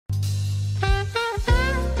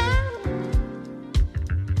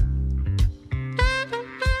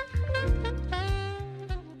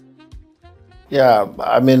Yeah,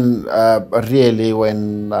 I mean, really,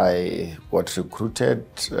 when I got recruited,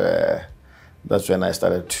 that's when I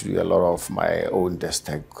started to do a lot of my own desk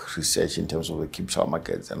tech research in terms of the capital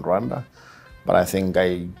markets in Rwanda. But I think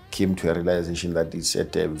I came to a realization that it's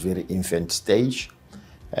at a very infant stage,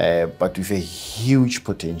 but with a huge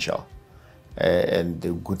potential. And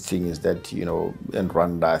the good thing is that, in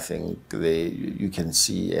Rwanda, I think you can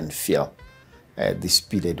see and feel the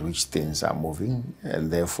speed at which things are moving. And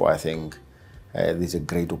therefore, I think there's a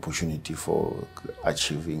great opportunity for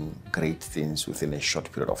achieving great things within a short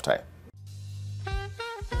period of time.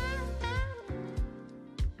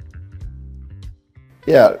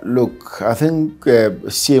 Yeah, look, I think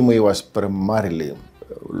CMA was primarily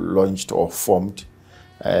launched or formed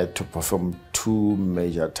to perform two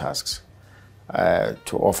major tasks,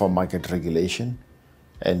 to offer market regulation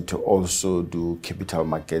and to also do capital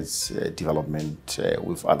markets development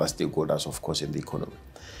with other stakeholders, of course, in the economy.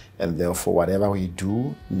 And therefore, whatever we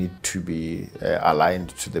do need to be aligned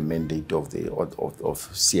to the mandate of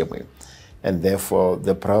CMA. And therefore,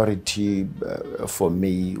 the priority for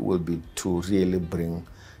me will be to really bring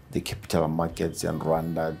the capital markets in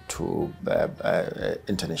Rwanda to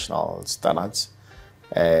international standards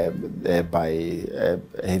by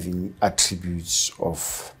having attributes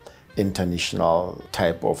of international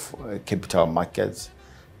type of capital markets,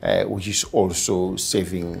 which is also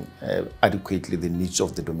serving adequately the needs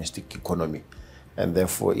of the domestic economy. And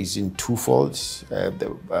therefore is in two folds,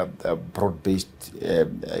 the broad-based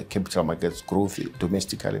capital markets growth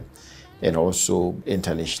domestically and also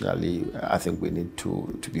internationally. I think we need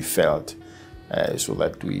to be felt so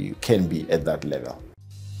that we can be at that level.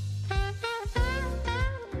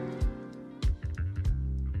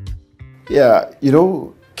 Yeah,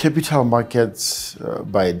 capital markets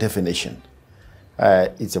by definition,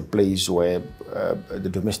 it's a place where the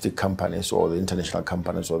domestic companies or the international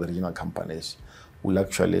companies or the regional companies will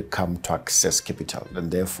actually come to access capital.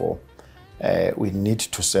 And therefore, we need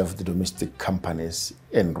to serve the domestic companies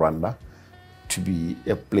in Rwanda to be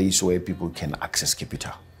a place where people can access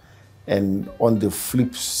capital. And on the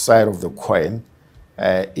flip side of the coin,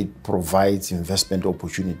 it provides investment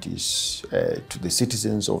opportunities to the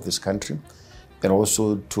citizens of this country and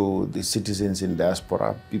also to the citizens in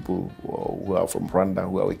diaspora, people who are from Rwanda,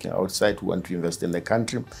 who are working outside, who want to invest in the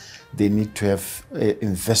country. They need to have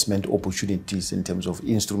investment opportunities in terms of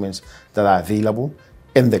instruments that are available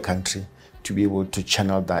in the country to be able to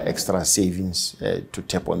channel their extra savings to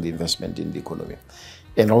tap on the investment in the economy.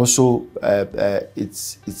 And also,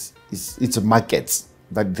 it's markets.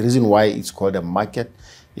 But the reason why it's called a market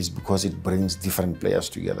is because it brings different players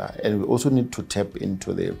together. And we also need to tap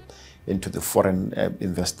into the foreign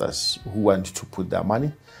investors who want to put their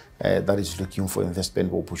money, that is looking for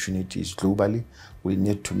investment opportunities globally. We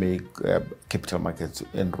need to make capital markets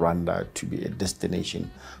in Rwanda to be a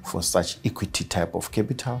destination for such equity type of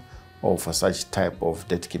capital or for such type of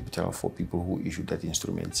debt capital for people who issue that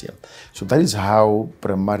instruments here. So that is how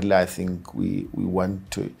primarily I think we want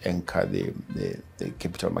to anchor the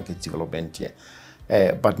capital market development here.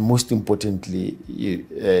 But most importantly,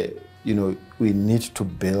 we need to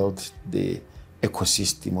build the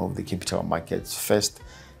ecosystem of the capital markets first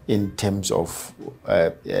in terms of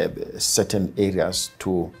certain areas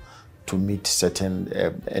to meet certain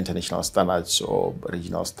international standards or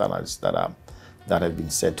regional standards that have been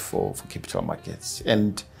set for capital markets.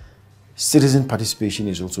 And citizen participation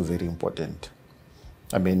is also very important.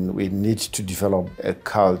 I mean, we need to develop a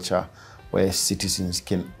culture where citizens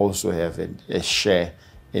can also have a share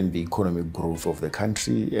in the economic growth of the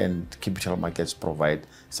country, and capital markets provide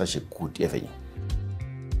such a good avenue.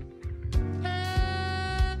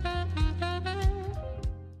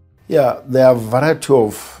 Yeah, there are a variety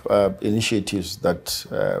of initiatives that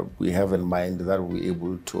we have in mind that we're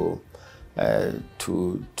able to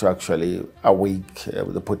actually awake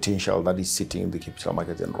the potential that is sitting in the capital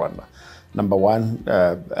market in Rwanda. Number one,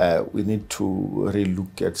 we need to really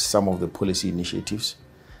look at some of the policy initiatives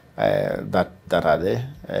that are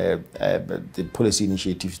there. The policy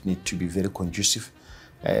initiatives need to be very conducive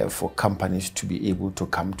for companies to be able to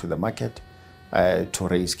come to the market to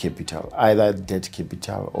raise capital, either debt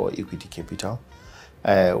capital or equity capital.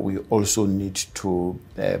 We also need to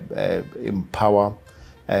empower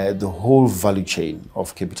the whole value chain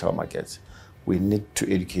of capital markets. We need to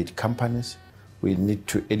educate companies. We need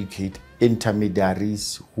to educate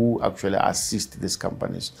intermediaries who actually assist these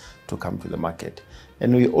companies to come to the market.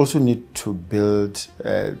 And we also need to build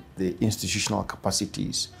the institutional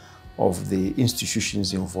capacities of the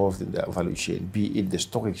institutions involved in the value chain, be it the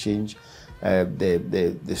stock exchange,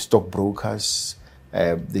 the stock brokers,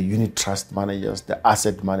 the unit trust managers, the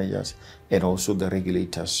asset managers, and also the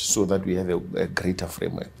regulators, so that we have a greater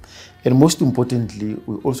framework. And most importantly,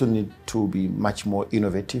 we also need to be much more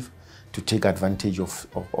innovative to take advantage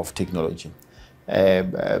of technology.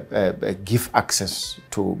 Give access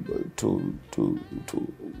to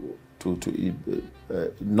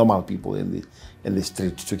normal people in the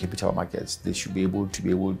street to capital markets. They should be able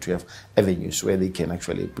to have avenues where they can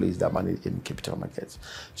actually place their money in capital markets.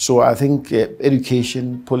 So I think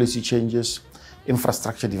education, policy changes,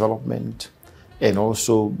 infrastructure development, and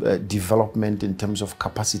also development in terms of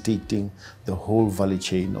capacitating the whole value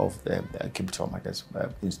chain of capital markets,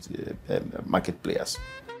 market players.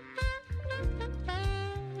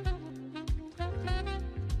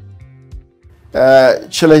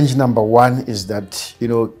 Challenge number one is that,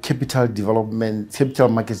 capital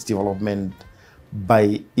markets development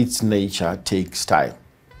by its nature takes time.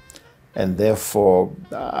 And therefore,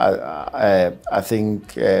 I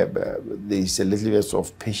think there's a little bit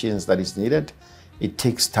of patience that is needed. It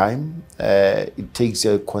takes time. It takes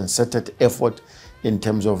a concerted effort in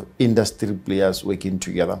terms of industry players working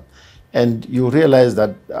together. And you realize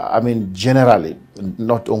that, generally,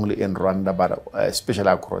 not only in Rwanda, but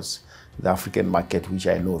especially across the African market, which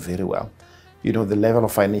I know very well, the level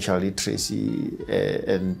of financial literacy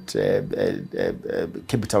and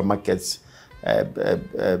capital markets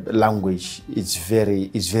language is very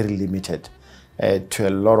limited to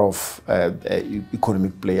a lot of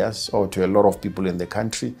economic players, or to a lot of people in the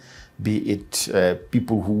country, be it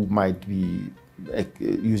people who might be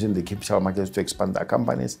using the capital markets to expand their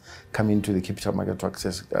companies, come into the capital market to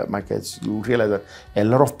access markets. You realize that a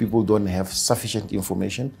lot of people don't have sufficient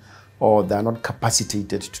information, or they're not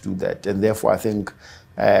capacitated to do that. And therefore, I think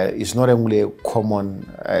it's not only a common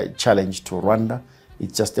challenge to Rwanda,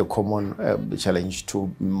 it's just a common challenge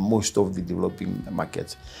to most of the developing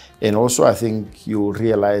markets. And also, I think you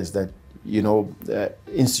realize that,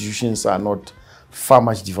 institutions are not far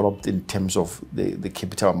much developed in terms of the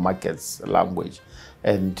capital markets language.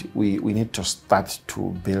 And we need to start to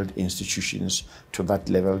build institutions to that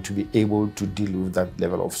level to be able to deal with that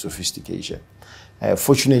level of sophistication.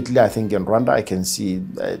 Fortunately, I think in Rwanda, I can see,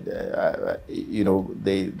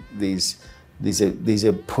 there's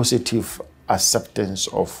a positive acceptance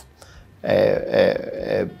of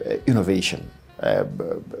innovation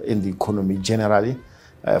in the economy generally,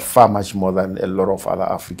 far much more than a lot of other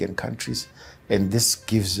African countries. And this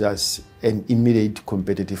gives us an immediate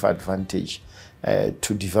competitive advantage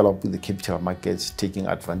to develop the capital markets, taking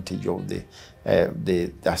advantage of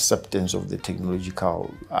the acceptance of the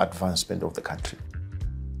technological advancement of the country.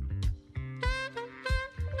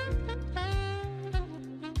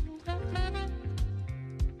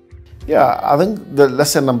 Yeah, I think the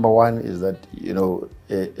lesson number one is that,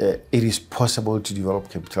 it is possible to develop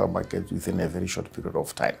capital markets within a very short period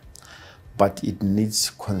of time, but it needs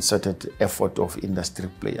concerted effort of industry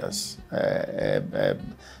players,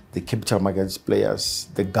 the capital markets players,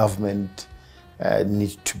 the government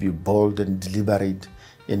needs to be bold and deliberate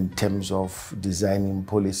in terms of designing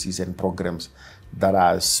policies and programs that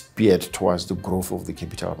are steered towards the growth of the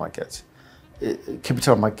capital markets.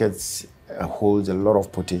 Capital markets holds a lot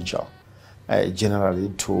of potential, generally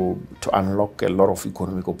to unlock a lot of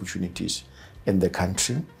economic opportunities in the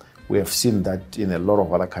country. We have seen that in a lot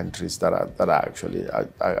of other countries that are actually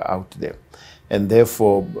out there. And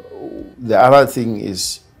therefore, the other thing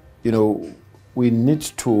is, we need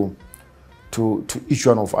to each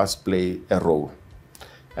one of us play a role.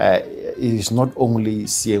 It is not only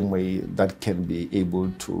CMA that can be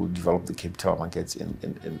able to develop the capital markets in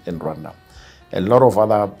Rwanda. A lot of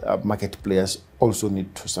other market players also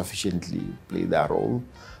need to sufficiently play their role.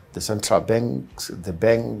 The central banks, the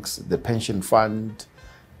pension fund,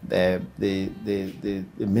 the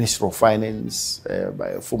Ministry of Finance,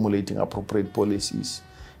 by formulating appropriate policies,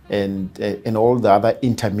 and all the other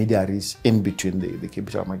intermediaries in between the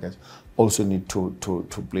capital markets also need to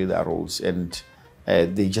play their roles. And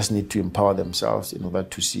they just need to empower themselves in order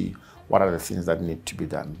to see what are the things that need to be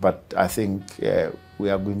done. But I think we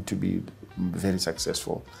are going to be very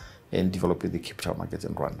successful in developing the capital markets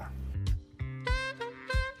in Rwanda.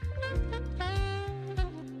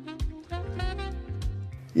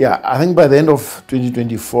 Yeah, I think by the end of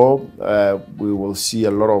 2024, we will see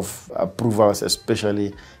a lot of approvals,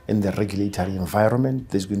 especially in the regulatory environment.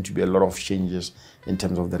 There's going to be a lot of changes in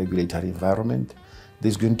terms of the regulatory environment.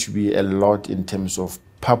 There's going to be a lot in terms of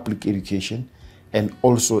public education and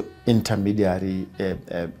also intermediary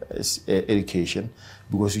education,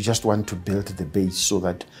 because we just want to build the base so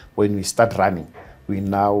that when we start running, we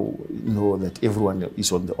now know that everyone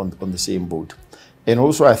is on the same boat. And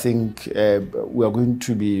also, I think we are going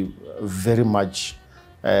to be very much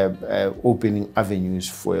opening avenues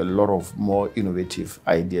for a lot of more innovative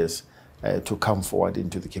ideas to come forward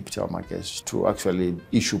into the capital markets, to actually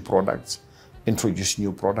issue products, introduce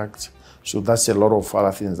new products. So that's a lot of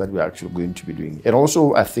other things that we're actually going to be doing. And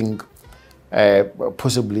also, I think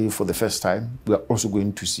possibly for the first time, we're also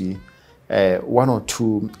going to see 1 or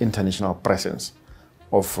 2 international presence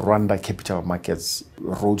of Rwanda capital markets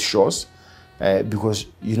roadshows, because,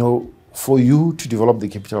 you know, for you to develop the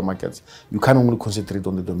capital markets, you can't only concentrate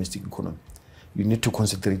on the domestic economy. You need to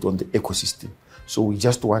concentrate on the ecosystem. So we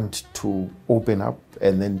just want to open up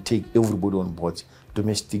and then take everybody on board,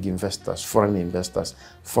 domestic investors, foreign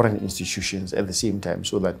institutions at the same time,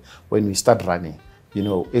 so that when we start running, you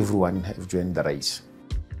know, everyone have joined the race.